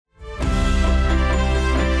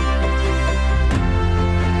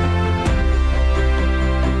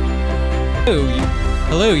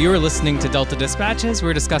Hello, you are listening to Delta Dispatches.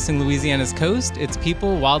 We're discussing Louisiana's coast, its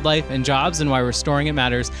people, wildlife, and jobs, and why restoring it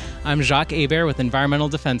matters. I'm Jacques Hebert with Environmental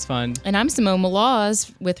Defense Fund. And I'm Simone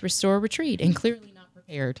Malaz with Restore Retreat, and clearly not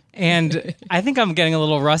prepared. And I think I'm getting a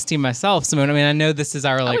little rusty myself, Simone. I mean, I know this is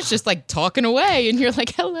our I was just talking away, and you're like,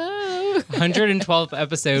 hello. 112th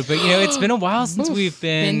episode, but it's been a while since we've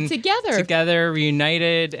been together,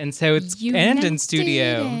 reunited, and so it's and in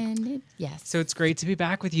studio. Yes. So it's great to be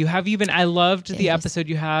back with you. How have you been? I loved the episode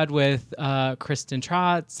you had with Kristen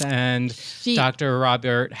Trotz and Dr.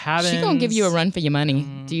 Robert Habbins. She's going to give you a run for your money.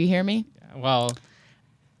 Do you hear me? Well,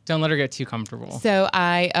 don't let her get too comfortable. So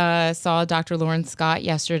I saw Dr. Lawrence Scott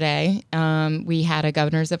yesterday. We had a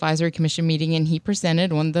Governor's Advisory Commission meeting, and he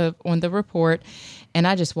presented on the report. And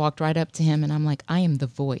I just walked right up to him, and I'm like, I am the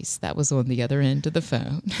voice that was on the other end of the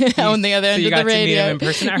phone, on the other end of the radio. So you got to meet him in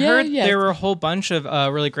person. I heard there were a whole bunch of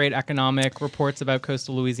really great economic reports about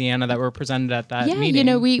coastal Louisiana that were presented at that meeting.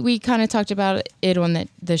 Yeah, we kind of talked about it on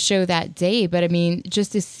the show that day, but I mean,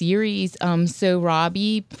 just a series. So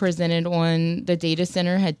Robbie presented on the data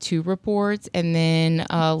center, had 2 reports, and then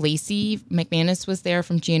Lacey McManus was there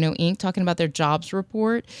from GNO Inc. talking about their jobs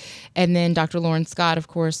report, and then Dr. Lawrence Scott, of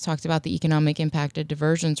course, talked about the economic impact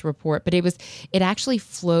diversions report, but it actually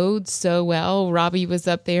flowed so well. Robbie was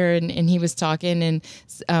up there and he was talking, and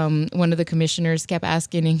one of the commissioners kept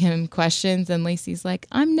asking him questions, and Lacey's like,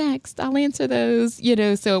 I'm next, I'll answer those,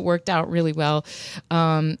 so it worked out really well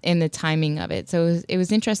in the timing of it. So it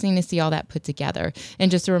was interesting to see all that put together.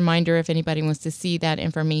 And just a reminder, if anybody wants to see that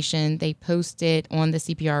information, they post it on the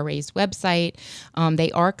CPRA's website.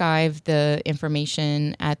 They archive the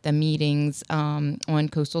information at the meetings on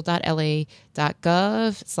coastal.la.gov/calendar.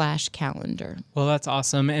 Well, that's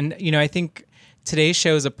awesome. And, I think today's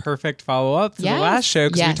show is a perfect follow-up to the last show,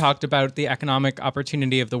 because we talked about the economic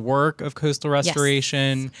opportunity of the work of coastal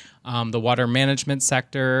restoration, the water management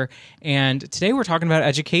sector. And today we're talking about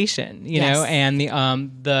education, and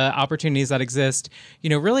the opportunities that exist,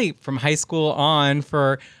 really from high school on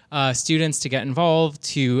for students to get involved,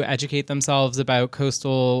 to educate themselves about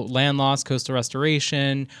coastal land loss, coastal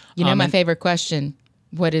restoration. My favorite question.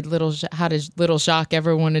 How did little Jacques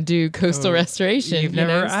ever want to do coastal restoration? You've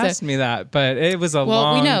never asked me that, but it was a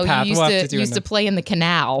long path. You used to play in the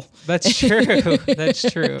canal. That's true. That's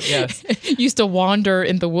true. Yes. Used to wander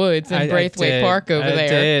in the woods in Braithwaite Park over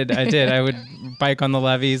there. I did. I would bike on the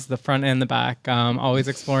levees, the front and the back, always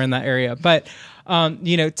exploring that area. But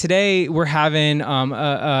today we're having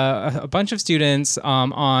a bunch of students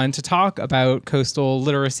on to talk about coastal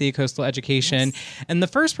literacy, coastal education. Yes. And the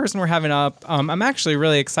first person we're having up, I'm actually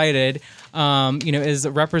really excited, is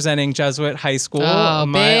representing Jesuit High School. Oh,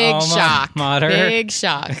 big shock. Mater. Big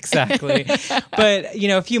shock. Exactly. But,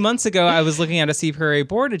 a few months ago, I was looking at a CPRA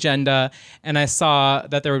board agenda, and I saw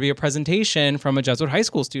that there would be a presentation from a Jesuit High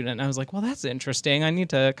School student. And I was like, well, that's interesting. I need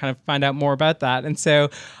to kind of find out more about that. And so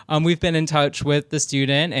we've been in touch with the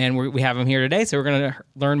student, and we have him here today. So we're going to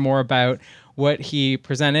learn more about what he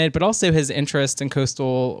presented, but also his interest in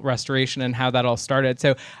coastal restoration and how that all started.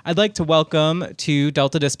 So I'd like to welcome to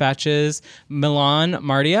Delta Dispatches, Milan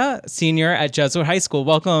Mardia, senior at Jesuit High School.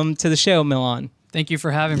 Welcome to the show, Milan. Thank you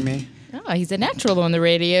for having me. Oh, he's a natural on the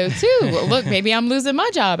radio, too. Well, look, maybe I'm losing my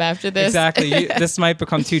job after this. Exactly. This might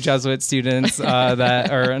become 2 Jesuit students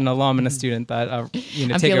that are an alum and a student that,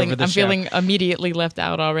 take over the show. I'm feeling immediately left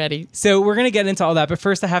out already. So we're going to get into all that. But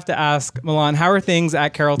first, I have to ask, Milan, how are things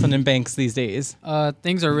at Carrollton and Banks these days?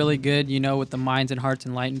 Things are really good, with the Minds and Hearts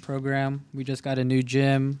Enlightened program. We just got a new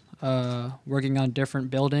gym, working on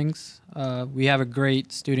different buildings. We have a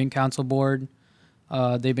great student council board.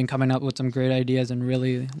 They've been coming up with some great ideas and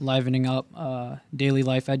really livening up daily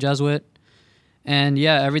life at Jesuit. And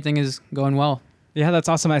everything is going well. Yeah, that's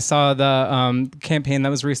awesome. I saw the campaign that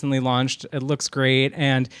was recently launched. It looks great.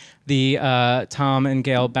 And the Tom and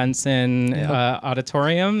Gail Benson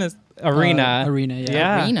auditorium is Arena.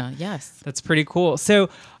 Arena, yes. That's pretty cool. So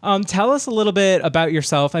tell us a little bit about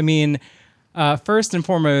yourself. I mean, first and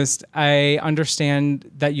foremost, I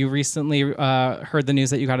understand that you recently heard the news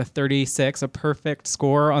that you got a 36, a perfect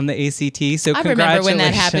score on the ACT. So I remember when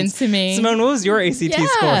that happened to me. Simone, what was your ACT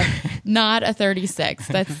score? Not a 36.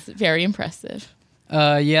 That's very impressive.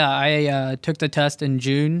 I took the test in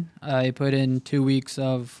June. I put in 2 weeks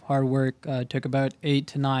of hard work, took about 8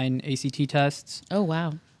 to 9 ACT tests. Oh,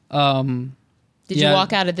 wow. Did you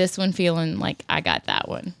walk out of this one feeling like I got that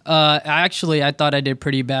one? Actually, I thought I did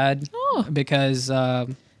pretty bad because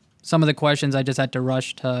some of the questions I just had to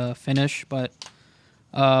rush to finish. But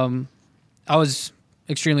I was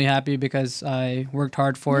extremely happy because I worked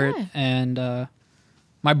hard for it, and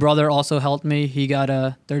My brother also helped me. He got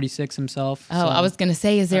a 36 himself. Oh, I was going to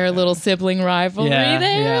say, is there a little sibling rivalry Yeah,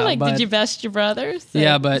 there? yeah, Like, did but- you best your brothers? So,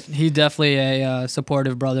 Yeah, but he's definitely a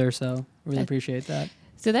supportive brother, so really appreciate that.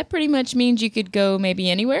 So that pretty much means you could go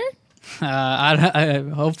maybe anywhere.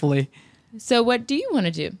 Hopefully. So what do you want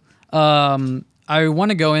to do? I want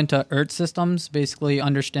to go into Earth systems, basically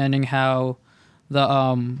understanding how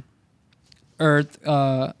the Earth,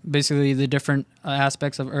 basically the different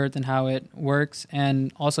aspects of Earth and how it works,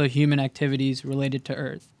 and also human activities related to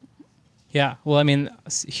Earth. Yeah, well, I mean,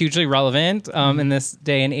 hugely relevant in this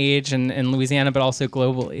day and age in Louisiana, but also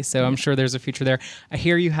globally. So I'm sure there's a future there. I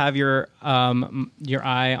hear you have your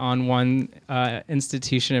eye on one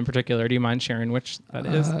institution in particular. Do you mind sharing which that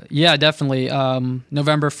is? Yeah, definitely.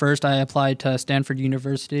 November 1st, I applied to Stanford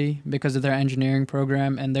University because of their engineering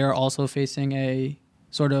program, and they're also facing a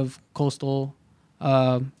sort of coastal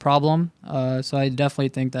problem. So I definitely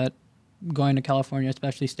think that going to California,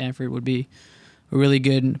 especially Stanford, would be a really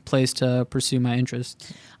good place to pursue my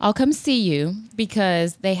interests. I'll come see you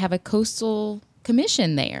because they have a coastal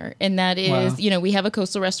commission there. And that is, Wow. we have a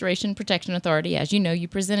Coastal Restoration Protection Authority. As you know, you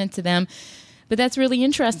presented to them. But that's really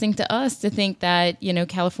interesting to us to think that,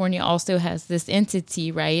 California also has this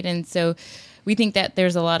entity, right? And so we think that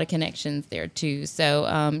there's a lot of connections there too.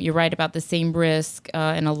 So you're right about the same risk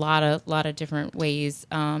in a lot of different ways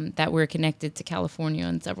that we're connected to California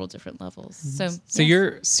on several different levels. So yes.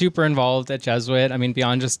 You're super involved at Jesuit. I mean,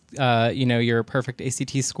 beyond just your perfect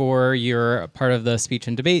ACT score, you're a part of the speech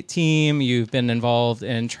and debate team. You've been involved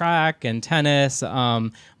in track and tennis,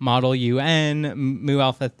 Model UN, Mu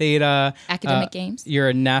Alpha Theta, Academic games. You're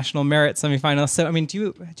a national merit semifinalist. So, I mean,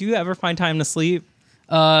 do you ever find time to sleep?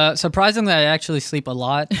 Surprisingly, I actually sleep a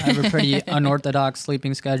lot. I have a pretty unorthodox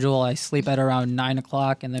sleeping schedule. I sleep at around 9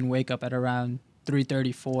 o'clock and then wake up at around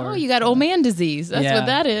 3:34. Oh, you got old man disease. That's Yeah. what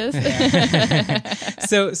that is.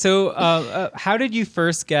 So, how did you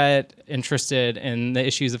first get interested in the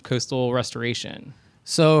issues of coastal restoration?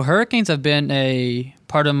 So hurricanes have been a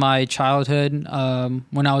part of my childhood.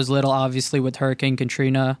 When I was little, obviously with Hurricane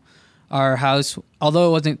Katrina, our house, although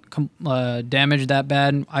it wasn't damaged that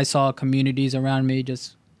bad, I saw communities around me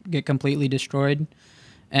just get completely destroyed.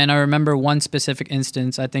 And I remember one specific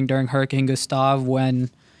instance, I think during Hurricane Gustav, when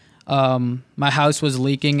my house was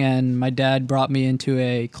leaking and my dad brought me into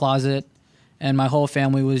a closet and my whole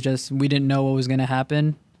family was we didn't know what was going to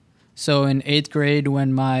happen. So in 8th grade,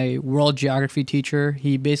 when my world geography teacher,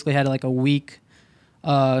 he basically had like a week,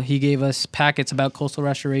 he gave us packets about coastal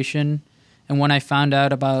restoration. And when I found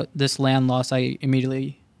out about this land loss, I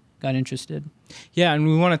immediately got interested. Yeah, and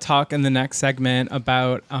we want to talk in the next segment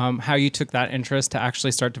about how you took that interest to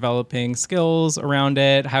actually start developing skills around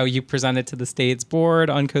it, how you presented to the state's board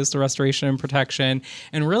on coastal restoration and protection,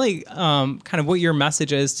 and really kind of what your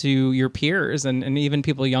message is to your peers and even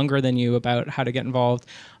people younger than you about how to get involved.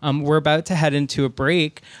 We're about to head into a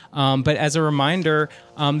break, but as a reminder,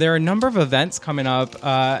 there are a number of events coming up.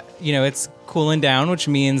 It's cooling down, which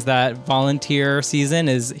means that volunteer season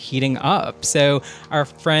is heating up. So our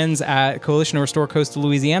friends at Coalition to Restore Coastal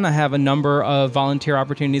Louisiana have a number of volunteer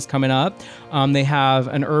opportunities coming up. They have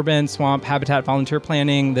an urban swamp habitat volunteer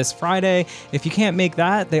planning this Friday. If you can't make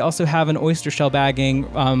that, they also have an oyster shell bagging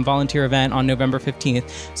volunteer event on November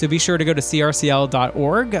 15th. So be sure to go to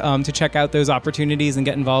crcl.org to check out those opportunities and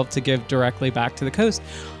get involved to give directly back to the coast.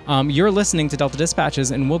 You're listening to Delta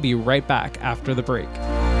Dispatches, and we'll be right back after the break.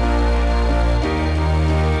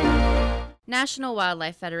 National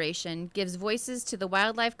Wildlife Federation gives voices to the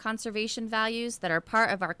wildlife conservation values that are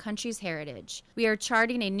part of our country's heritage. We are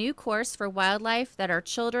charting a new course for wildlife that our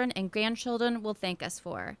children and grandchildren will thank us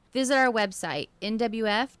for. Visit our website,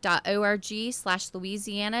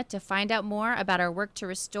 nwf.org/Louisiana, to find out more about our work to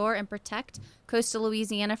restore and protect coastal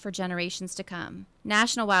Louisiana for generations to come.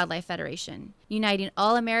 National Wildlife Federation, uniting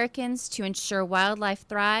all Americans to ensure wildlife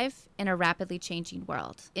thrive in a rapidly changing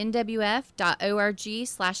world.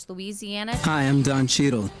 nwf.org/Louisiana. Hi, I'm Don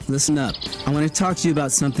Cheadle. Listen up. I want to talk to you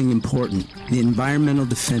about something important, the Environmental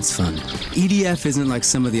Defense Fund. EDF isn't like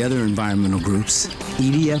some of the other environmental groups.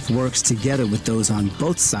 EDF works together with those on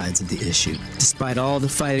both sides of the issue. Despite all the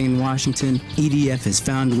fighting in Washington, EDF has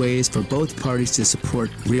found ways for both parties to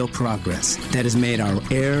support real progress that has made our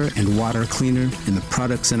air and water cleaner and the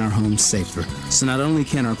products in our homes safer. So not only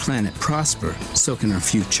can our planet prosper, so can our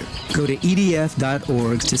future. Go to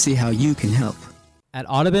edf.org to see how you can help. At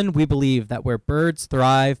Audubon, we believe that where birds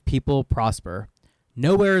thrive, people prosper.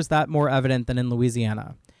 Nowhere is that more evident than in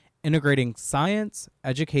Louisiana. Integrating science,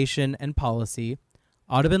 education, and policy,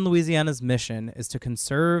 Audubon Louisiana's mission is to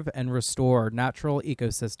conserve and restore natural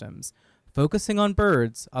ecosystems, focusing on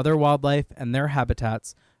birds, other wildlife, and their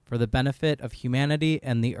habitats for the benefit of humanity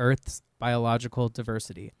and the Earth's biological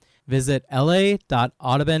diversity. Visit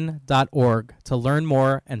la.audubon.org to learn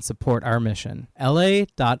more and support our mission.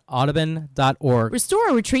 la.audubon.org. Restore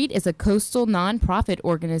a Retreat is a coastal nonprofit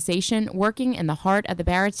organization working in the heart of the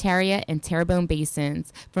Barataria and Terrebonne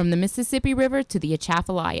basins, from the Mississippi River to the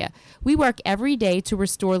Atchafalaya. We work every day to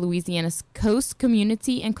restore Louisiana's coast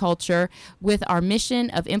community and culture with our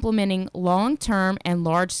mission of implementing long-term and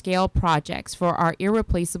large-scale projects for our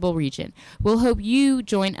irreplaceable region. We'll hope you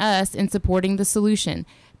join us in supporting the solution.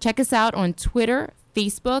 Check us out on Twitter,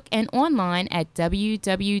 Facebook, and online at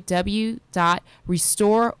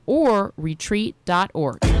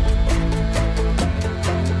www.restoreorretreat.org.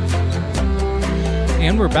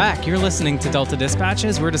 And we're back. You're listening to Delta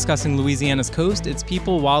Dispatches. We're discussing Louisiana's coast, its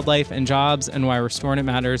people, wildlife, and jobs, and why restoring it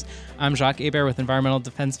matters. I'm Jacques Hebert with Environmental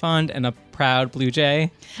Defense Fund and a proud Blue Jay.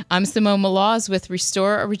 I'm Simone Malaz with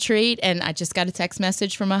Restore a Retreat, and I just got a text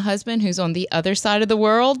message from my husband who's on the other side of the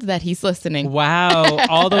world that he's listening. Wow,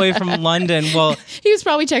 all the way from London. Well, he was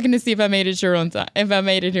probably checking to see if I made it here on time.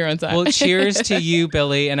 Well, cheers to you,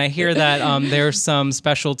 Billy. And I hear that there's some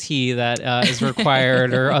special tea that is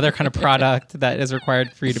required, or other kind of product that is required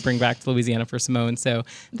for you to bring back to Louisiana for Simone. So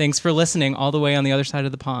thanks for listening all the way on the other side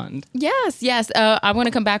of the pond. Yes. I want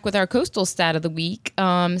to come back with our coastal stat of the week.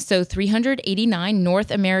 So 389 North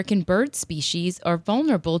American bird species are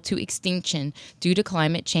vulnerable to extinction due to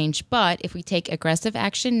climate change. But if we take aggressive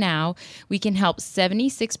action now, we can help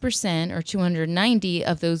 76% or 290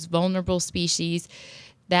 of those vulnerable species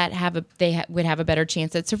that would have a better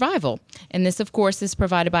chance at survival. And this, of course, is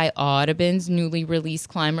provided by Audubon's newly released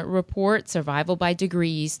climate report, Survival by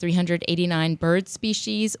Degrees, 389 bird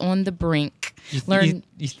species on the brink. You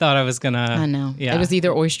thought I was going to... I know. Yeah. It was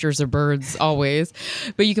either oysters or birds, always.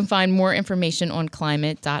 But you can find more information on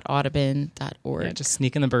climate.audubon.org. Yeah, just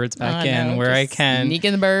sneaking the birds back in where I can.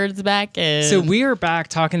 Sneaking the birds back in. So we are back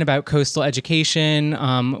talking about coastal education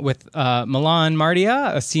with Milan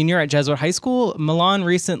Mardia, a senior at Jesuit High School. Milan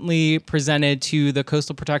recently presented to the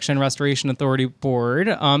Coastal Protection and Restoration Authority Board.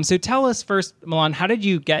 So tell us first, Milan, how did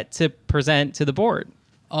you get to present to the board?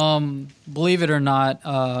 Believe it or not,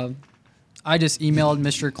 I just emailed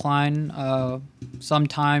Mr. Klein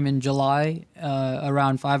sometime in July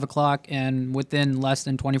around 5 o'clock, and within less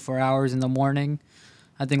than 24 hours in the morning,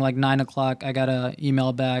 I think like 9 o'clock, I got an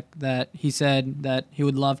email back that he said that he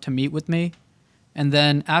would love to meet with me. And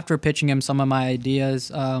then after pitching him some of my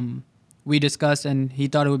ideas, we discussed, and he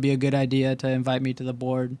thought it would be a good idea to invite me to the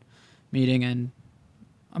board meeting, and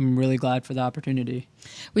I'm really glad for the opportunity.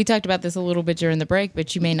 We talked about this a little bit during the break,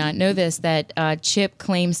 but you may not know this, that Chip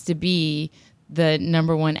claims to be the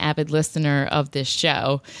number one avid listener of this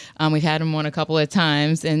show. We've had him on a couple of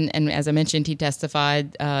times, and as I mentioned, he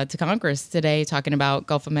testified to Congress today talking about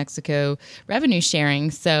Gulf of Mexico revenue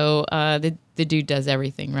sharing. So the dude does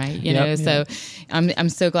everything, right? You know. So I'm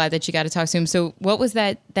so glad that you got to talk to him. So what was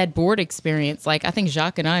that board experience like? I think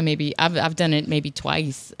Jacques and I I've done it maybe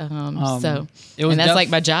twice. So it was, and that's like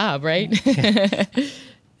my job, right?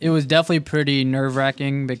 It was definitely pretty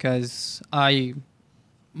nerve-wracking because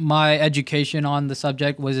my education on the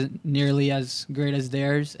subject wasn't nearly as great as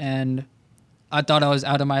theirs, and I thought I was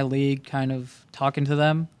out of my league kind of talking to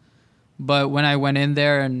them. But when I went in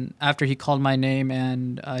there, and after he called my name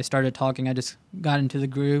and I started talking, I just got into the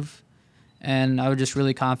groove, and I was just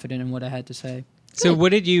really confident in what I had to say. So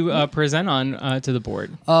what did you present on to the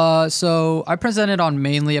board? So I presented on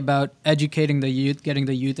mainly about educating the youth, getting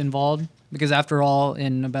the youth involved, because after all,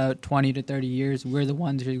 in about 20 to 30 years, we're the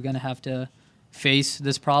ones who are going to have to face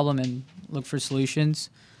this problem and look for solutions.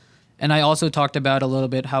 And I also talked about a little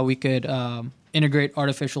bit how we could integrate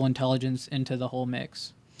artificial intelligence into the whole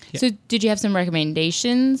mix. Yeah. So did you have some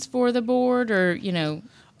recommendations for the board, or, you know?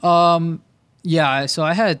 Yeah, so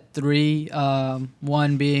I had three.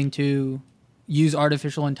 One being to use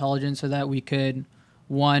artificial intelligence so that we could,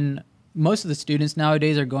 most of the students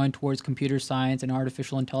nowadays are going towards computer science and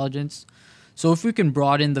artificial intelligence. So if we can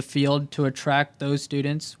broaden the field to attract those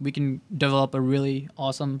students, we can develop a really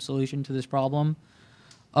awesome solution to this problem.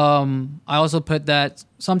 I also put that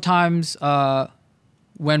sometimes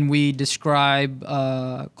when we describe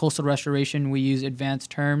coastal restoration, we use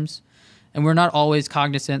advanced terms, and we're not always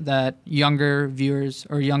cognizant that younger viewers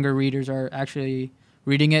or younger readers are actually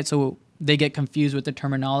reading it, so they get confused with the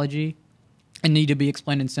terminology and need to be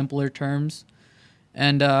explained in simpler terms.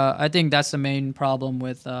 And I think that's the main problem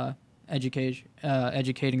with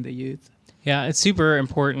educating the youth. Yeah, it's super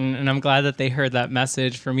important, and I'm glad that they heard that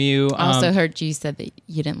message from you. I also heard you said that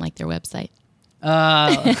you didn't like their website.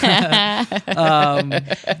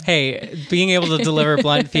 Hey, being able to deliver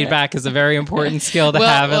blunt feedback is a very important skill to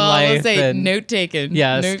have in life. I will say and- note taken.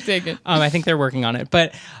 Yes. Note taken. I think they're working on it.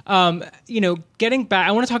 But, getting back,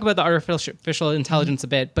 I want to talk about the artificial intelligence a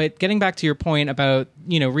bit, but getting back to your point about,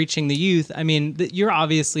 reaching the youth, I mean, you're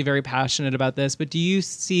obviously very passionate about this, but do you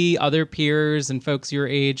see other peers and folks your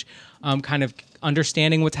age kind of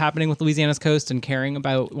understanding what's happening with Louisiana's coast and caring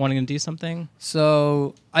about wanting to do something?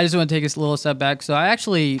 So I just want to take a little step back. So I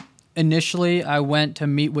actually initially I went to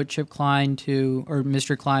meet with Chip Klein or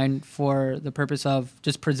Mr. Klein for the purpose of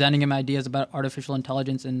just presenting him ideas about artificial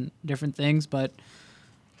intelligence and different things. But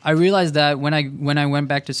I realized that when I went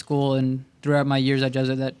back to school and throughout my years at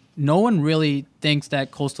Jesuit, that no one really thinks that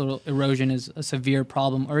coastal erosion is a severe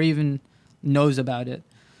problem or even knows about it.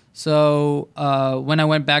 So when I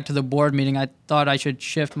went back to the board meeting, I thought I should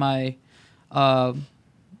shift my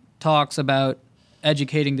talks about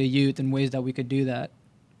educating the youth in ways that we could do that.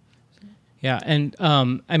 Yeah, and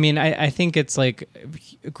I think it's like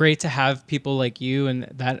great to have people like you and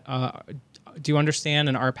that do understand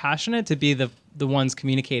and are passionate to be the ones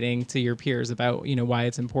communicating to your peers about why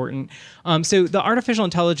it's important. So the artificial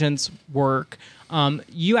intelligence work,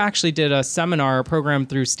 you actually did a seminar program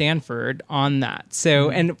through Stanford on that. So,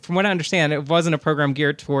 and from what I understand, it wasn't a program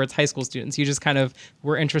geared towards high school students. You just kind of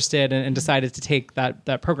were interested and decided to take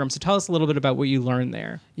that program. So tell us a little bit about what you learned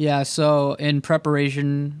there. Yeah, so in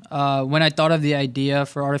preparation, when I thought of the idea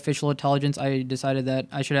for artificial intelligence, I decided that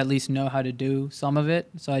I should at least know how to do some of it.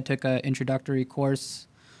 So I took an introductory course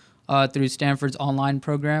through Stanford's online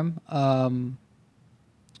program. So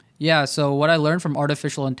what I learned from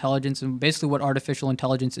artificial intelligence, and basically what artificial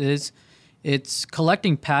intelligence is, it's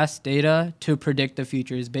collecting past data to predict the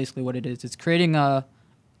future is basically what it is. It's creating a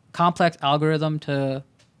complex algorithm to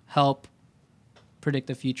help predict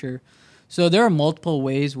the future. So there are multiple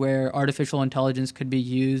ways where artificial intelligence could be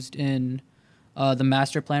used in the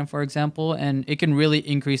master plan, for example, and it can really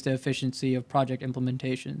increase the efficiency of project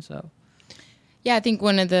implementation. So. Yeah, I think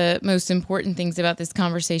one of the most important things about this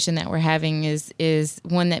conversation that we're having is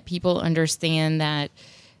one that people understand that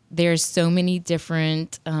there's so many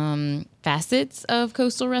different facets of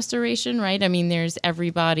coastal restoration, right? I mean, there's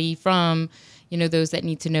everybody from, those that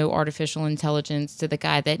need to know artificial intelligence to the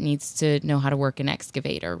guy that needs to know how to work an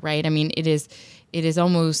excavator, right? I mean, it is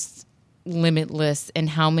almost limitless in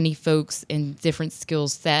how many folks in different skill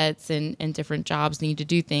sets and different jobs need to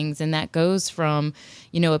do things. And that goes from,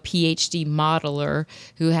 a PhD modeler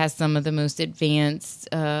who has some of the most advanced,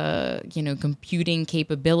 computing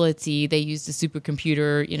capability. They use the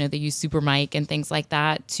supercomputer, they use Supermic and things like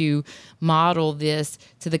that to model this,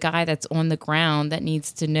 to the guy that's on the ground that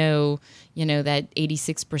needs to know, that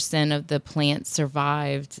 86% of the plants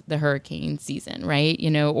survived the hurricane season, right?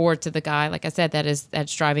 Or to the guy, like I said,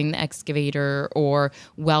 that's driving the excavator or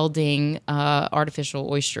welding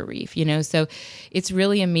artificial oyster reef, So it's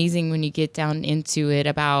really amazing when you get down into it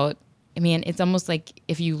about, it's almost like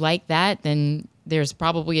if you like that, then there's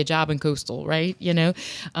probably a job in coastal, right?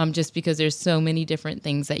 Just because there's so many different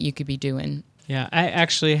things that you could be doing. Yeah, I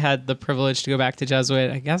actually had the privilege to go back to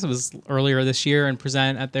Jesuit, I guess it was earlier this year, and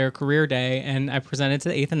present at their career day. And I presented to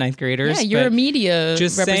the 8th and 9th graders. Yeah, you're a media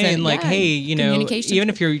just saying, like, hey, even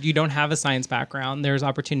if you don't have a science background, there's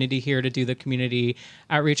opportunity here to do the community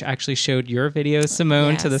outreach. I actually showed your video,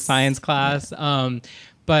 Simone, to the science class.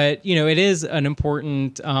 But, it is an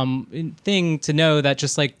important thing to know that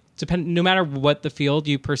just like, no matter what the field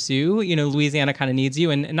you pursue, Louisiana kind of needs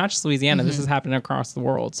you, and not just Louisiana. This is happening across the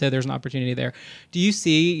world. So there's an opportunity there. Do you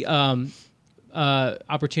see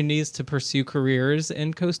opportunities to pursue careers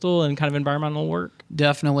in coastal and kind of environmental work?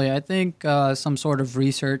 Definitely. I think some sort of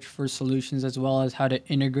research for solutions as well as how to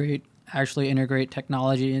actually integrate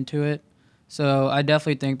technology into it. So I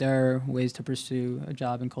definitely think there are ways to pursue a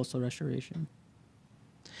job in coastal restoration.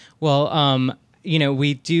 Well,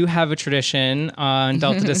 we do have a tradition on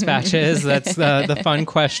Delta Dispatches. That's the fun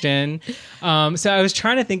question. So I was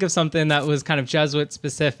trying to think of something that was kind of Jesuit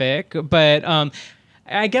specific, but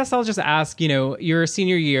I guess I'll just ask, your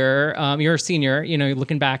senior year, you're a senior,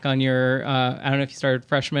 looking back on your, I don't know if you started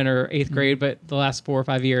freshman or 8th grade, but the last 4 or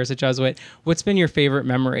 5 years at Jesuit, what's been your favorite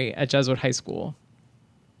memory at Jesuit High School?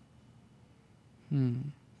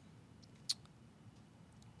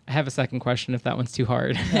 I have a second question if that one's too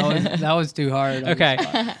hard. That was too hard. Okay.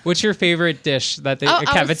 What's your favorite dish that the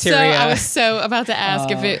cafeteria? I was so about to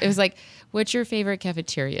ask if it was like, what's your favorite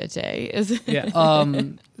cafeteria day?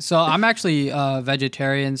 So I'm actually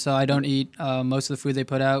vegetarian, so I don't eat most of the food they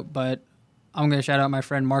put out, but I'm going to shout out my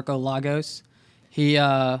friend Marco Lagos. He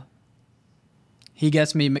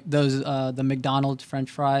gets me those the McDonald's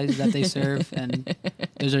French fries that they serve, and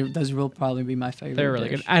Those will probably be my favorite. They're really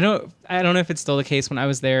dish. good. I don't know if it's still the case. When I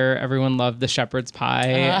was there, everyone loved the shepherd's pie,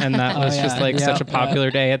 and that was just like such a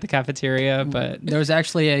popular day at the cafeteria. But There was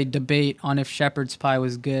actually a debate on if shepherd's pie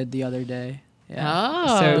was good the other day. Yeah.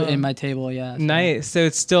 Oh. So- In my table, yeah. So. nice. So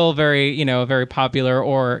it's still very, very popular,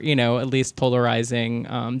 or at least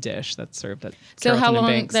polarizing dish that's served at So how Carrollton and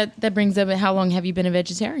long Banks. that brings up? How long have you been a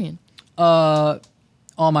vegetarian?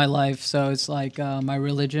 All my life, so it's like my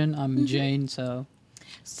religion. I'm Jain, so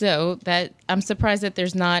So that I'm surprised that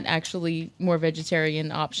there's not actually more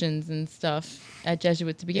vegetarian options and stuff at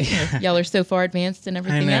Jesuit to begin with. Y'all are so far advanced in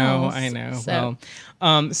everything else. I know. So,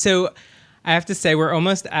 Well, so I have to say we're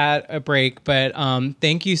almost at a break, but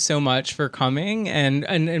thank you so much for coming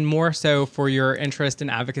and more so for your interest and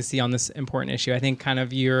advocacy on this important issue. I think kind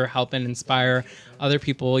of you're helping inspire other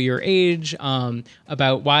people your age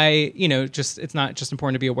about why, it's not just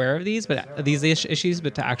important to be aware of these issues,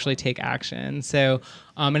 but to actually take action. So,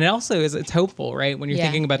 and it also it's hopeful, right? When you're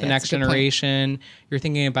thinking about the next that's a good point. generation, you're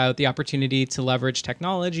thinking about the opportunity to leverage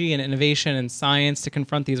technology and innovation and science to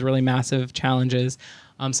confront these really massive challenges.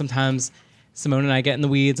 Sometimes Simone and I get in the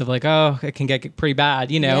weeds of like, oh, it can get pretty bad,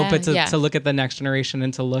 but to look at the next generation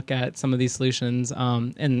and to look at some of these solutions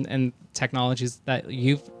and technologies that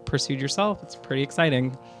you've pursued yourself, it's pretty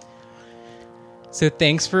exciting. So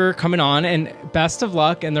thanks for coming on, and best of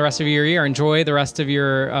luck in the rest of your year. Enjoy the rest of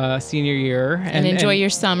your senior year. and enjoy your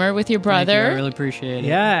summer with your thank you. brother. I really appreciate it.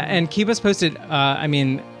 Yeah, and keep us posted.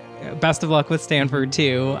 Best of luck with Stanford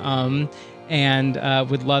too. And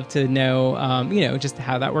would love to know, just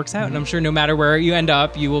how that works out. And I'm sure no matter where you end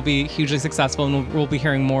up, you will be hugely successful, and we'll be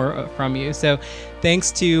hearing more from you. So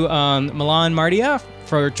thanks to Milan Mardia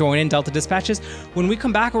for joining Delta Dispatches. When we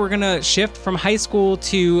come back, we're going to shift from high school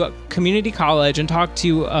to community college and talk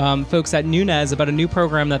to folks at Nunez about a new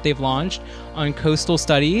program that they've launched on coastal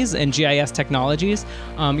studies and GIS technologies.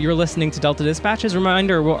 You're listening to Delta Dispatches.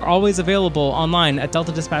 Reminder, we're always available online at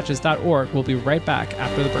deltadispatches.org. We'll be right back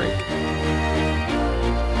after the break.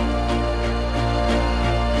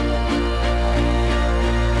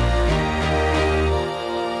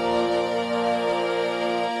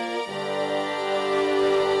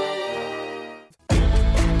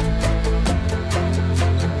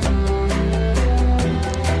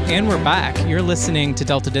 And we're back. You're listening to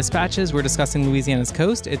Delta Dispatches. We're discussing Louisiana's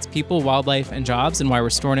coast, its people, wildlife, and jobs, and why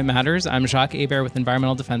restoring it matters. I'm Jacques Hebert with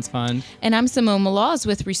Environmental Defense Fund. And I'm Simone Malaz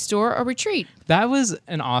with Restore or Retreat. That was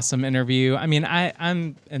an awesome interview. I mean,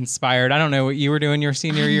 I'm inspired. I don't know what you were doing your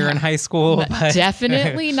senior year in high school, but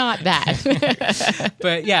Definitely not that.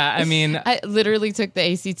 but yeah, I mean, I literally took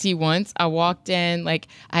the ACT once. I walked in, I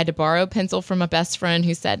had to borrow a pencil from a best friend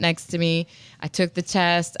who sat next to me. I took the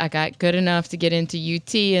test. I got good enough to get into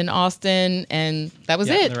UT in Austin, and that was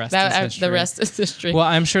it. The rest is history. The rest is history. Well,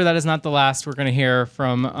 I'm sure that is not the last we're going to hear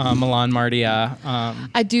from Milan Mardia.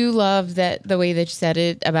 I do love that the way that you said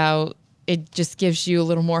it about it just gives you a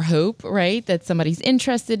little more hope, right? That somebody's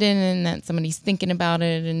interested in it and that somebody's thinking about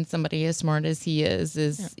it, and somebody as smart as he is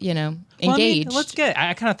engaged. Well,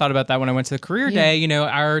 I kind of thought about that when I went to the career day.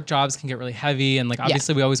 Our jobs can get really heavy, and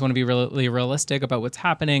obviously we always want to be really realistic about what's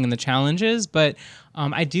happening and the challenges. But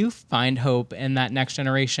I do find hope in that next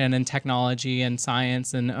generation and technology and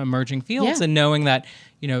science and emerging fields, and knowing that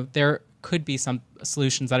there could be some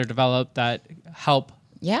solutions that are developed that help.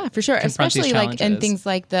 Yeah, for sure. Confront these Especially and challenges. things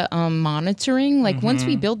like the monitoring. Once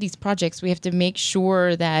we build these projects, we have to make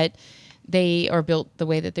sure that they are built the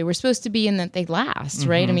way that they were supposed to be and that they last,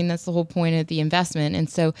 right? I mean, that's the whole point of the investment. And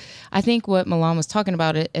so I think what Milan was talking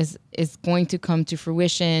about is going to come to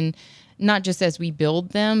fruition, not just as we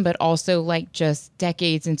build them, but also just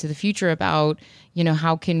decades into the future about,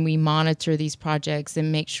 how can we monitor these projects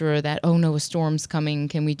and make sure that, oh no, a storm's coming.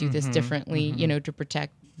 Can we do this differently, to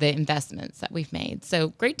protect the investments that we've made. So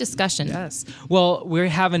great discussion. Yes. Well, we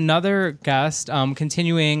have another guest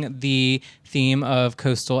continuing the theme of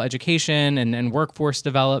coastal education and workforce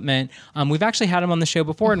development. We've actually had him on the show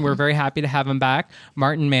before, and we're very happy to have him back.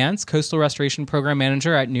 Martin Mance, Coastal Restoration Program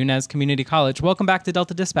Manager at Nunez Community College. Welcome back to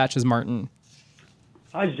Delta Dispatches, Martin.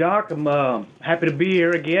 Hi, Jacques. I'm happy to be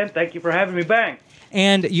here again. Thank you for having me back.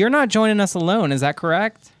 And you're not joining us alone, is that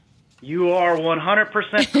correct? You are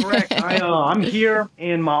 100% correct. I'm here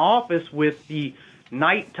in my office with the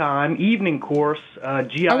nighttime evening course,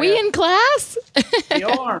 GIS. Are we in class? We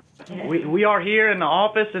are. We are here in the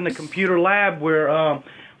office in the computer lab where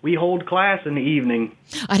we hold class in the evening.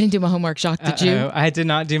 I didn't do my homework, Jacques. Did you? I did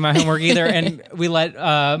not do my homework either, and we let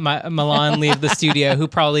Milan leave the studio, who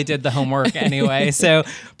probably did the homework anyway. So,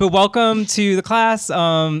 but welcome to the class.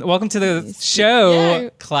 Welcome to the show,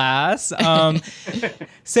 class.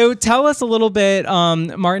 So tell us a little bit,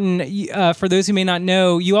 Martin, for those who may not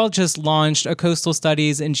know, you all just launched a Coastal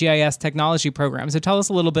Studies and GIS Technology program. So tell us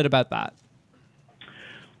a little bit about that.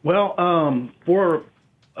 Well, for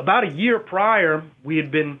about a year prior, we had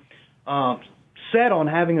been set on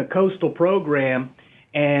having a coastal program,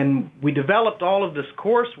 and we developed all of this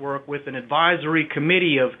coursework with an advisory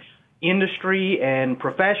committee of industry and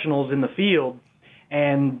professionals in the field.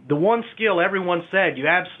 And the one skill everyone said you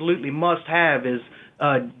absolutely must have is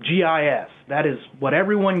GIS. That is what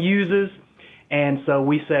everyone uses. And so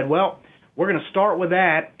we said, well, we're going to start with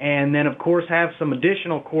that, and then, of course, have some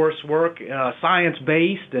additional coursework,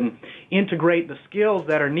 science-based, and integrate the skills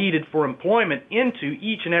that are needed for employment into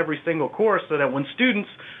each and every single course so that when students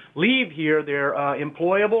leave here, they're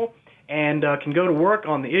employable and can go to work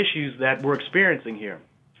on the issues that we're experiencing here.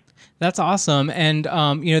 That's awesome. And,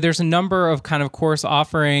 there's a number of kind of course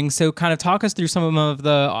offerings. So kind of talk us through some of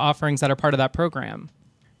the offerings that are part of that program.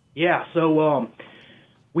 Yeah, so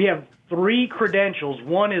we have 3 credentials.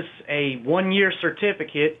 One is a 1-year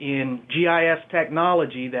certificate in GIS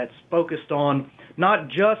technology that's focused on not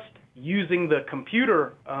just using the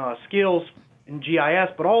computer skills in GIS,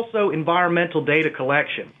 but also environmental data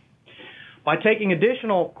collection. By taking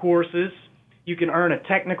additional courses, you can earn a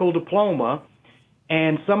technical diploma,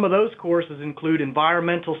 and some of those courses include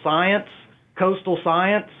environmental science, coastal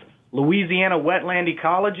science, Louisiana wetland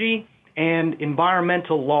ecology, and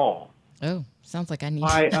environmental law. Oh, sounds like I need,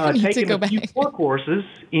 By I need to taking go a back. few more courses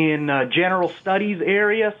in general studies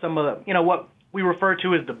area, some of the, what we refer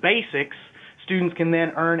to as the basics, students can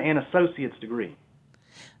then earn an associate's degree.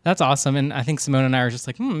 That's awesome. And I think Simone and I are just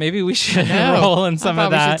like, maybe we should enroll in some of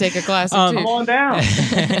that. I probably should take a class or two. Come on down.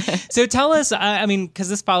 So tell us, because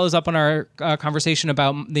this follows up on our conversation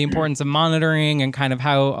about the importance of monitoring and kind of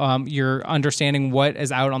how you're understanding what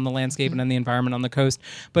is out on the landscape and in the environment on the coast.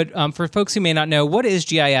 But for folks who may not know, what is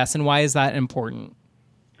GIS and why is that important?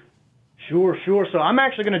 Sure. So I'm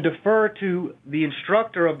actually going to defer to the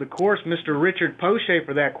instructor of the course, Mr. Richard Poche,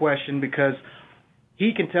 for that question because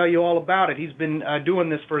he can tell you all about it. He's been doing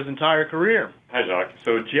this for his entire career. Hi, Jacques.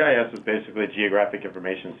 So GIS is basically Geographic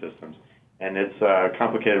Information Systems, and it's a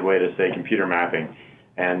complicated way to say computer mapping,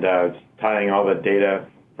 and it's tying all the data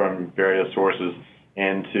from various sources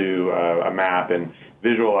into a map and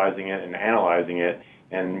visualizing it and analyzing it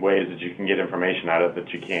in ways that you can get information out of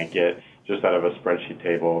that you can't get just out of a spreadsheet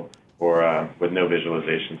table or with no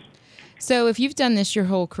visualizations. So if you've done this your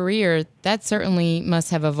whole career, that certainly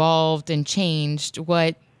must have evolved and changed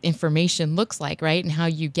what information looks like, right? And how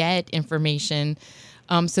you get information.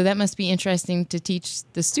 So that must be interesting to teach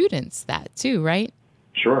the students that too, right?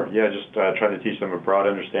 Sure. Yeah, just try to teach them a broad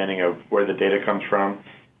understanding of where the data comes from,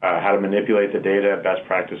 how to manipulate the data, best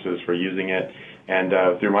practices for using it.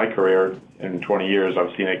 And through my career in 20 years,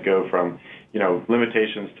 I've seen it go from,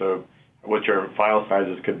 limitations to what your file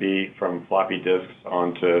sizes could be from floppy disks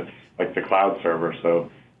onto like the cloud server. So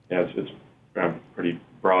yeah, it's pretty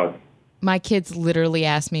broad. My kids literally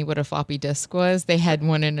asked me what a floppy disk was. They had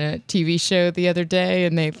one in a TV show the other day,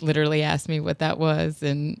 and they literally asked me what that was.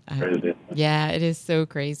 And yeah, it is so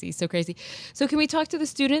crazy, so crazy. So can we talk to the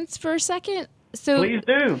students for a second? So please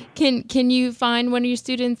do. Can you find one of your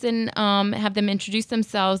students and have them introduce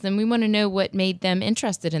themselves? And we want to know what made them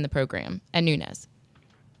interested in the program at Nunez.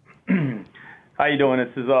 How you doing?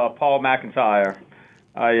 This is Paul McIntyre.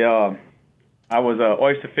 I was an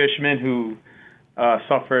oyster fisherman who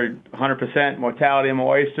suffered 100% mortality in my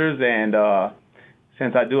oysters, and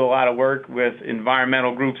since I do a lot of work with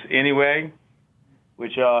environmental groups anyway,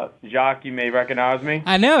 which Jacques, you may recognize me.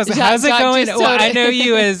 I know. So how's it going? Well, I know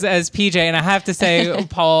you as PJ, and I have to say,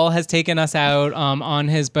 Paul has taken us out on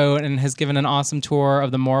his boat and has given an awesome tour of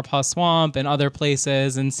the Maurepas Swamp and other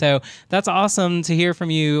places, and so that's awesome to hear from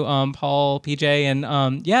you, Paul, PJ,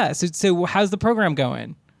 and yeah. So how's the program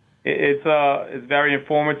going? It's very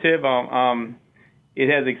informative. It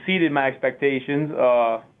has exceeded my expectations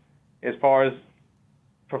as far as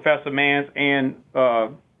Professor Mance and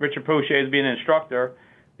Richard Poche as being an instructor.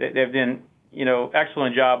 They've done,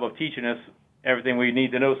 excellent job of teaching us everything we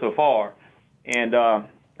need to know so far. And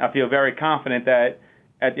I feel very confident that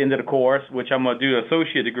at the end of the course, which I'm going to do an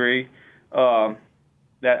associate degree, that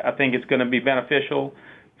I think it's going to be beneficial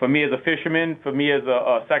for me as a fisherman, for me as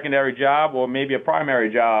a secondary job, or maybe a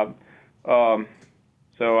primary job.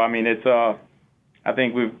 So, I mean, it's I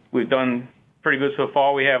think we've done pretty good so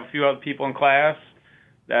far. We have a few other people in class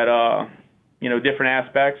that different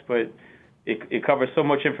aspects, but it covers so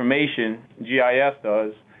much information, GIS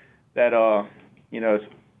does, that,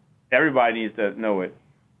 everybody needs to know it.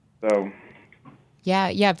 So.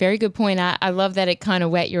 Yeah, very good point. I love that it kind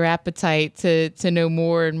of whet your appetite to know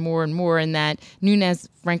more and more and more, and that Nunez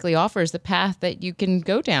frankly offers the path that you can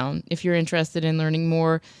go down if you're interested in learning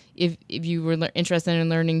more. If you were interested in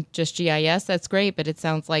learning just GIS, that's great, but it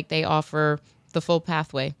sounds like they offer the full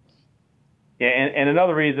pathway. Yeah, and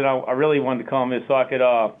another reason I really wanted to come is so I could,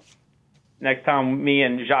 next time me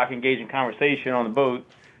and Jacques engage in conversation on the boat,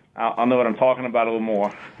 I'll know what I'm talking about a little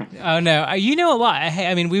more. Oh, no. You know a lot.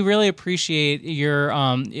 I mean, we really appreciate your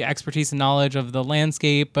expertise and knowledge of the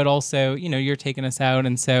landscape, but also, you're taking us out.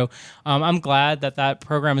 And so I'm glad that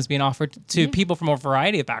program is being offered to people from a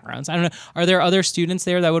variety of backgrounds. I don't know. Are there other students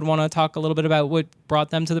there that would want to talk a little bit about what brought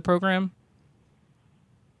them to the program?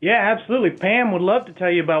 Yeah, absolutely. Pam would love to tell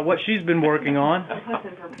you about what she's been working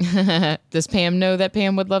on. Does Pam know that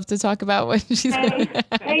Pam would love to talk about what she's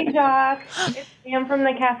Hey, Jock. It's Pam from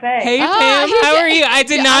the cafe. Hey, Pam. How are you? I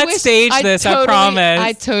did not stage this, I promise.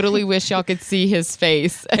 I totally wish y'all could see his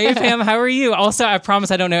face. Hey, Pam. How are you? Also, I promise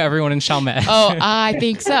I don't know everyone in Chalmette. Oh, I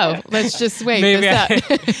think so. Let's just wait. Maybe.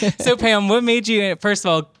 So, Pam, what made you, first of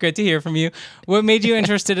all, good to hear from you. What made you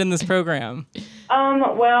interested in this program?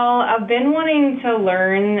 Well, I've been wanting to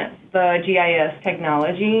learn the GIS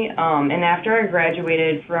technology, and after I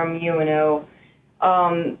graduated from UNO,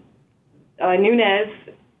 Nunez,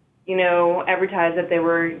 advertised that they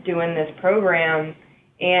were doing this program,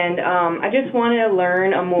 and I just wanted to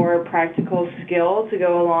learn a more practical skill to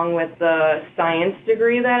go along with the science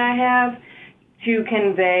degree that I have to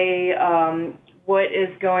convey what is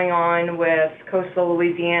going on with coastal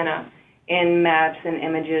Louisiana in maps and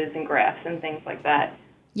images and graphs and things like that.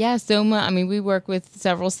 Yeah, we work with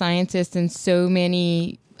several scientists, and so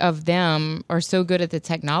many of them are so good at the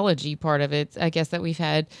technology part of it. I guess that we've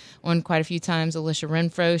had on quite a few times, Alicia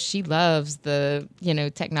Renfro. She loves the,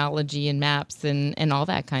 technology and maps and all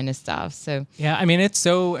that kind of stuff. So yeah, I mean, it's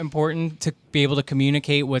so important to be able to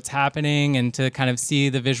communicate what's happening and to kind of see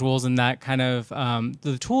the visuals and that kind of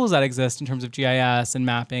the tools that exist in terms of GIS and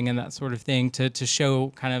mapping and that sort of thing to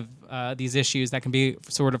show kind of these issues that can be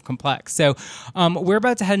sort of complex. So we're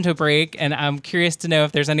about to head into a break, and I'm curious to know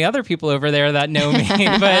if there's any other people over there that know me.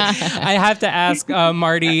 But I have to ask,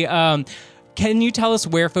 Marty, can you tell us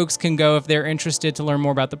where folks can go if they're interested to learn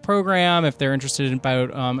more about the program, if they're interested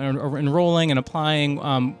about enrolling and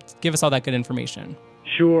applying? Give us all that good information.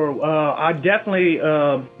 Sure. I definitely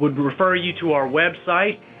would refer you to our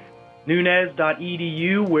website,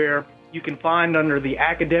 nunez.edu, where you can find under the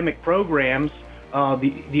academic programs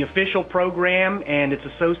the official program and its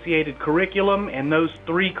associated curriculum, and those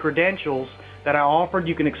 3 credentials that I offered.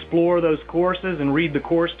 You can explore those courses and read the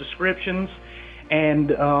course descriptions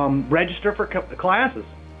and register for classes.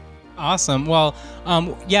 Awesome. Well,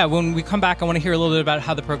 when we come back, I want to hear a little bit about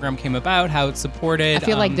how the program came about, how it's supported. I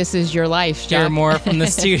feel like this is your life, Jack. Hear more from the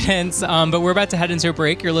students. But we're about to head into a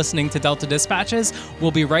break. You're listening to Delta Dispatches.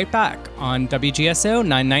 We'll be right back on WGSO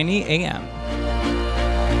 990 AM.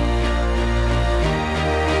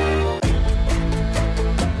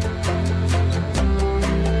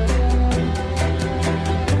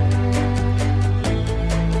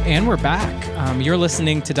 And we're back. You're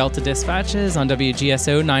listening to Delta Dispatches on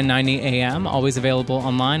WGSO 990 AM, always available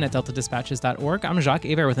online at deltadispatches.org. I'm Jacques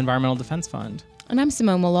Hebert with Environmental Defense Fund. And I'm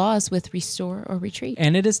Simone Maloz with Restore or Retreat.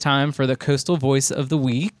 And it is time for the Coastal Voice of the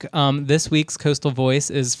Week. This week's Coastal Voice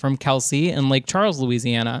is from Kelsey in Lake Charles,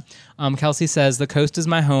 Louisiana. Kelsey says, "The coast is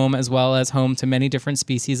my home, as well as home to many different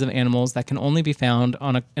species of animals that can only be found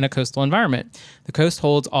in a coastal environment. The coast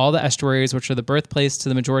holds all the estuaries, which are the birthplace to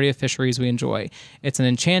the majority of fisheries we enjoy. It's an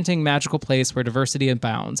enchanting, magical place where diversity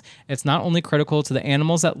abounds. It's not only critical to the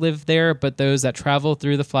animals that live there, but those that travel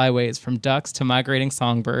through the flyways, from ducks to migrating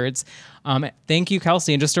songbirds." Thank you,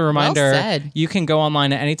 Kelsey. And just a reminder, you can go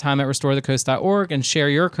online at any time at restorethecoast.org and share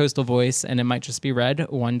your coastal voice, and it might just be read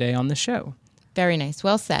one day on the show. Very nice.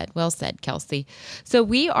 Well said, Kelsey. So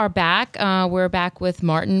we are back. We're back with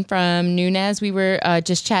Martin from Nunez. We were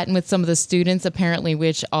just chatting with some of the students, apparently,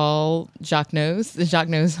 which Jacques knows. Jacques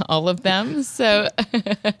knows all of them. So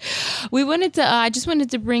I just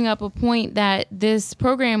wanted to bring up a point that this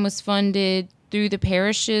program was funded through the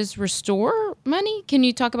parish's Restore money. Can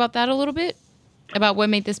you talk about that a little bit, about what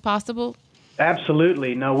made this possible?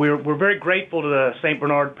 Absolutely. No, we're very grateful to the St.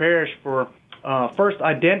 Bernard Parish for first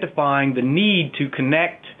identifying the need to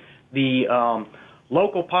connect the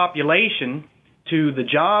local population to the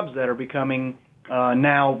jobs that are becoming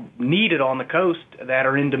now needed on the coast that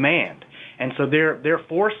are in demand. And so their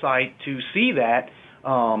foresight to see that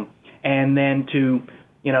and then to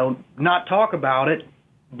not talk about it,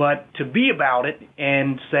 but to be about it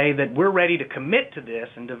and say that we're ready to commit to this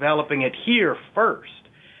and developing it here first.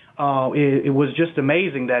 It was just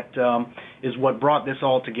amazing. That is what brought this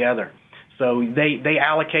all together. So they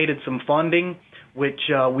allocated some funding, which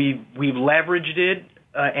we've leveraged it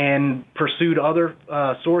and pursued other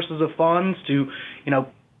sources of funds to,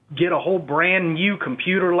 get a whole brand new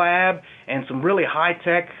computer lab and some really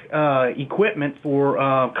high-tech equipment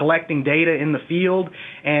for collecting data in the field.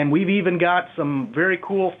 And we've even got some very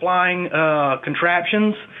cool flying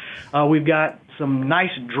contraptions. We've got some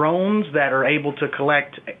nice drones that are able to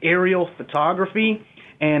collect aerial photography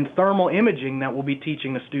and thermal imaging that we'll be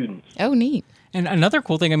teaching the students. Oh, neat. And another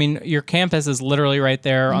cool thing, your campus is literally right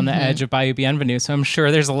there on the edge of Bayou Bienvenue, so I'm sure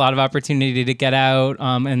there's a lot of opportunity to get out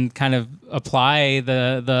and kind of apply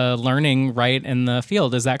the learning right in the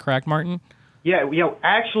field. Is that correct, Martin? Yeah,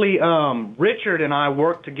 actually, Richard and I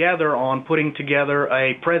worked together on putting together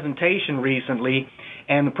a presentation recently,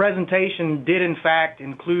 and the presentation did, in fact,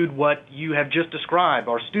 include what you have just described.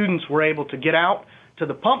 Our students were able to get out to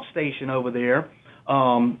the pump station over there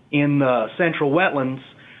in the central wetlands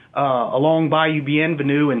along Bayou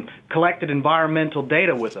Bienvenue and collected environmental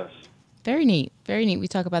data with us. Very neat. Very neat. We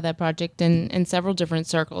talk about that project in several different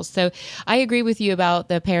circles. So I agree with you about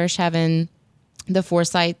the parish having the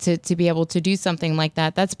foresight to be able to do something like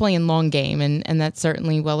that. That's playing long game, and that's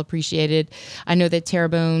certainly well appreciated. I know that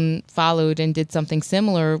Terrebonne followed and did something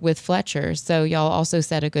similar with Fletcher, so y'all also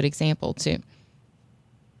set a good example too.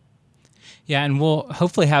 Yeah, and we'll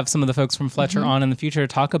hopefully have some of the folks from Fletcher on in the future to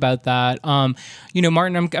talk about that.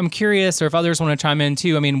 Martin, I'm curious, or if others want to chime in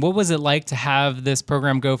too. What was it like to have this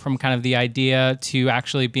program go from kind of the idea to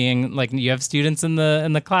actually being like you have students in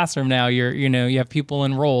the classroom now? You have people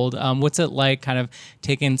enrolled. What's it like, kind of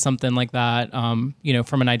taking something like that,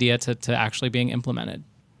 from an idea to actually being implemented?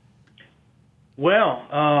 Well,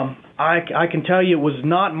 I can tell you it was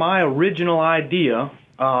not my original idea.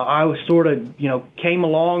 I was sort of, came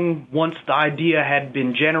along once the idea had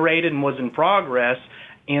been generated and was in progress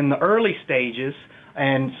in the early stages,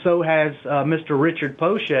 and so has Mr. Richard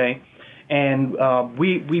Poche. And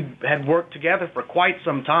we had worked together for quite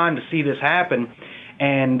some time to see this happen,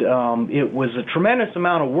 and it was a tremendous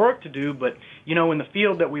amount of work to do, but, in the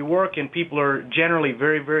field that we work in, people are generally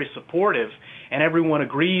very, very supportive, and everyone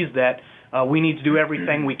agrees that we need to do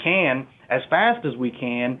everything we can as fast as we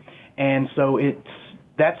can, and so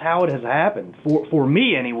that's how it has happened, for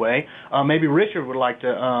me anyway. Maybe Richard would like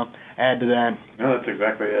to add to that. No, that's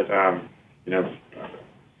exactly it.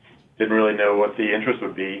 Didn't really know what the interest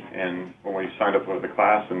would be, and when we signed up for the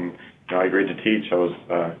class and I agreed to teach, I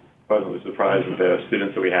was pleasantly surprised with the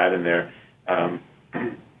students that we had in their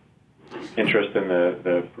interest in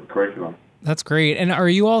the curriculum. That's great. And are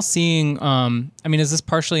you all seeing, is this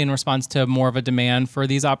partially in response to more of a demand for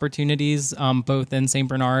these opportunities, both in St.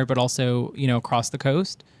 Bernard, but also, across the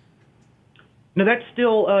coast? No, that's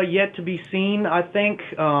still yet to be seen, I think.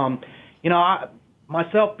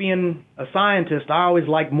 Myself being a scientist, I always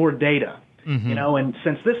like more data, and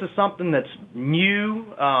since this is something that's new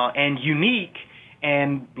and unique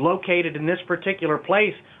and located in this particular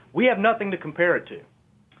place, we have nothing to compare it to.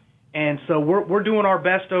 And so we're doing our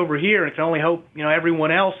best over here, and can only hope everyone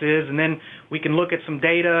else is. And then we can look at some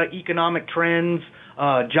data, economic trends,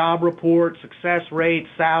 job reports, success rates,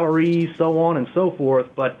 salaries, so on and so forth.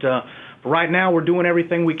 But right now, we're doing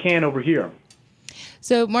everything we can over here.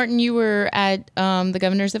 So, Martin, you were at the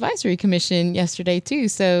Governor's Advisory Commission yesterday, too.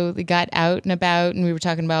 So they got out and about, and we were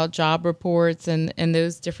talking about job reports and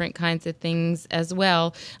those different kinds of things as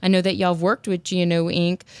well. I know that y'all have worked with GNO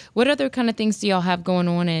Inc. What other kind of things do y'all have going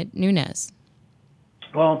on at Nunez?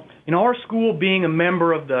 Well, our school being a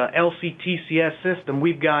member of the LCTCS system,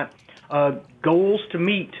 we've got goals to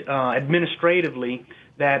meet administratively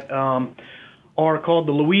that are called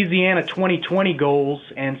the Louisiana 2020 goals.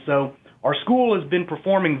 And so our school has been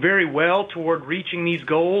performing very well toward reaching these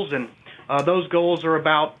goals, and those goals are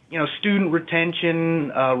about, student retention,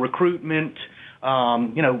 recruitment,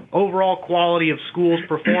 overall quality of school's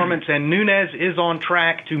performance, and Nunez is on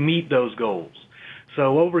track to meet those goals.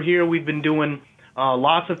 So over here we've been doing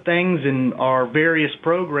lots of things in our various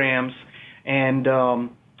programs, and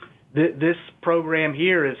this program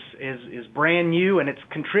here is brand new, and it's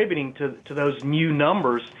contributing to those new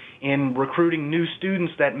numbers in recruiting new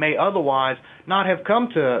students that may otherwise not have come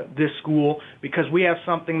to this school, because we have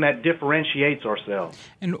something that differentiates ourselves.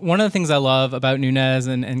 And one of the things I love about Nunez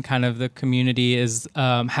and kind of the community is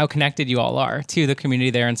how connected you all are to the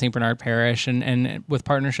community there in St. Bernard Parish, and with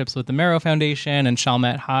partnerships with the Merrow Foundation and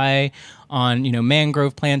Chalmette High on,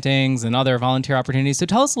 mangrove plantings and other volunteer opportunities. So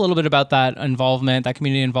tell us a little bit about that involvement, that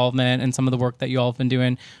community involvement, and some of the work work that you all have been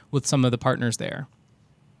doing with some of the partners there.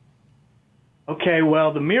 Okay,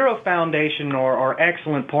 well, the Miro Foundation are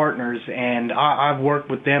excellent partners, and I've worked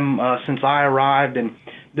with them since I arrived, and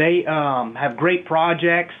they have great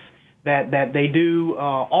projects that they do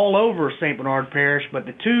all over St. Bernard Parish, but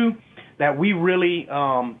the two that we really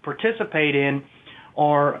participate in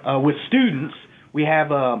are with students. We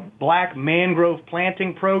have a black mangrove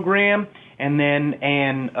planting program and then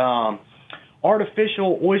an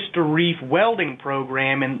artificial oyster reef welding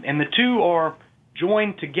program, and the two are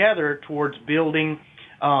joined together towards building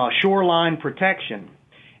shoreline protection.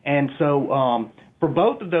 And so for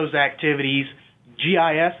both of those activities,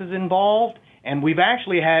 GIS is involved, and we've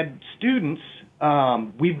actually had students,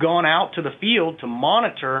 we've gone out to the field to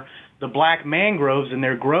monitor the black mangroves and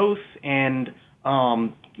their growth and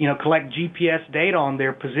collect GPS data on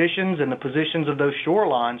their positions and the positions of those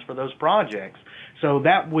shorelines for those projects. So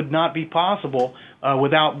that would not be possible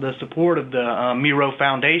without the support of the Miro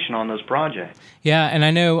Foundation on those projects. Yeah, and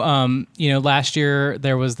I know, last year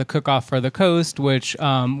there was the Cook-Off for the Coast, which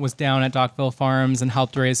was down at Dockville Farms and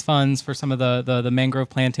helped raise funds for some of the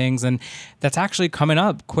mangrove plantings, and that's actually coming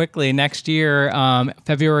up quickly next year,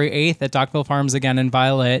 February 8th at Dockville Farms again in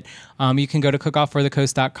Violet. You can go to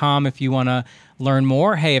cookoffforthecoast.com if you want to learn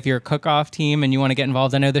more. Hey, if you're a cook-off team and you want to get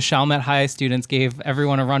involved, I know the Chalmette High students gave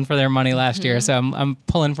everyone a run for their money last year, so I'm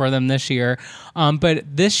pulling for them this year. But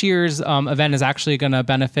this year's event is actually going to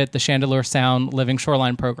benefit the Chandeleur Sound Living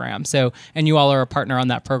Shoreline Program. So, and you all are a partner on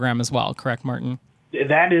that program as well, correct, Martin?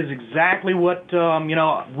 That is exactly what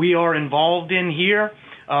we are involved in here,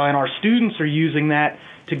 and our students are using that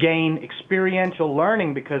to gain experiential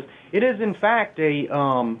learning, because it is in fact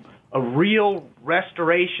a real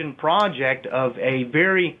restoration project of a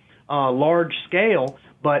very large scale,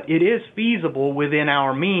 but it is feasible within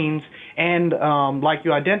our means. And like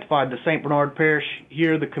you identified, the St. Bernard Parish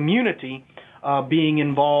here, the community being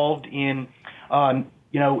involved in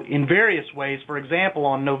various ways. For example,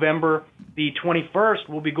 on November the 21st,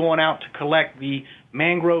 we'll be going out to collect the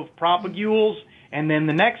mangrove propagules, and then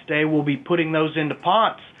the next day we'll be putting those into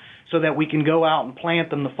pots so that we can go out and plant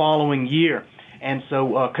them the following year. And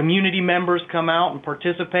so community members come out and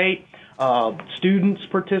participate. Students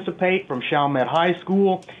participate from Chalmette High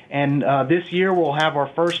School. And this year we'll have our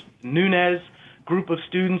first Nunez group of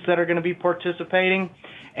students that are going to be participating.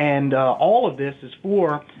 And all of this is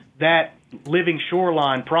for that Living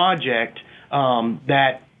Shoreline project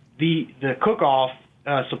that the Cook-Off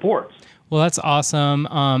supports. Well, that's awesome.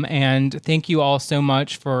 And thank you all so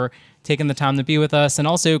much for taking the time to be with us, and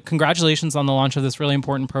also congratulations on the launch of this really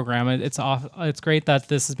important program. It's great that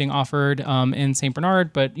this is being offered in St.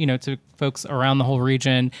 Bernard, but to folks around the whole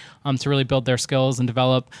region to really build their skills and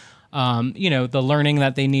develop the learning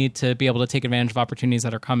that they need to be able to take advantage of opportunities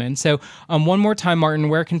that are coming. So one more time, Martin,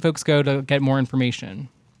 where can folks go to get more information?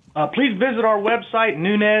 Please visit our website,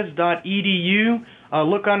 nunez.edu.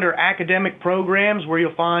 Look under academic programs, where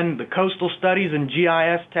you'll find the Coastal Studies and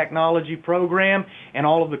GIS Technology program and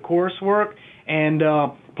all of the coursework. And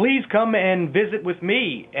please come and visit with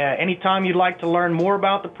me. Anytime you'd like to learn more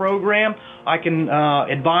about the program, I can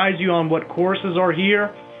advise you on what courses are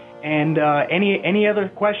here. And any other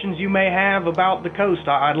questions you may have about the coast,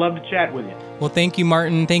 I'd love to chat with you. Well, thank you,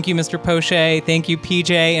 Martin. Thank you, Mr. Poche. Thank you,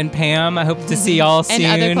 PJ and Pam. I hope to see y'all soon.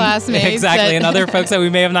 And other classmates. Exactly, and other folks that we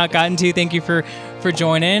may have not gotten to. Thank you for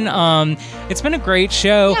joining. It's been a great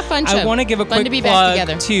show. Yeah, fun show. I want to give a quick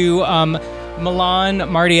plug to Milan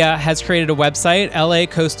Mardia has created a website,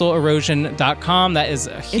 lacoastalerosion.com. That is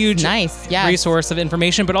a huge resource of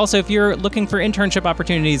information. But also, if you're looking for internship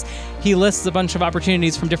opportunities, he lists a bunch of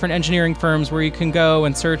opportunities from different engineering firms where you can go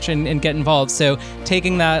and search and get involved. So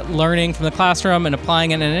taking that learning from the classroom and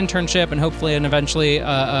applying it in an internship and hopefully and eventually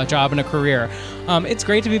a job and a career. It's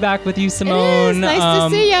great to be back with you, Simone. It is.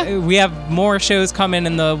 Nice to see you. We have more shows coming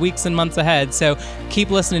in the weeks and months ahead. So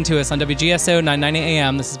keep listening to us on WGSO 990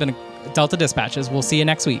 AM. This has been Delta Dispatches. We'll see you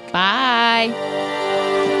next week. Bye.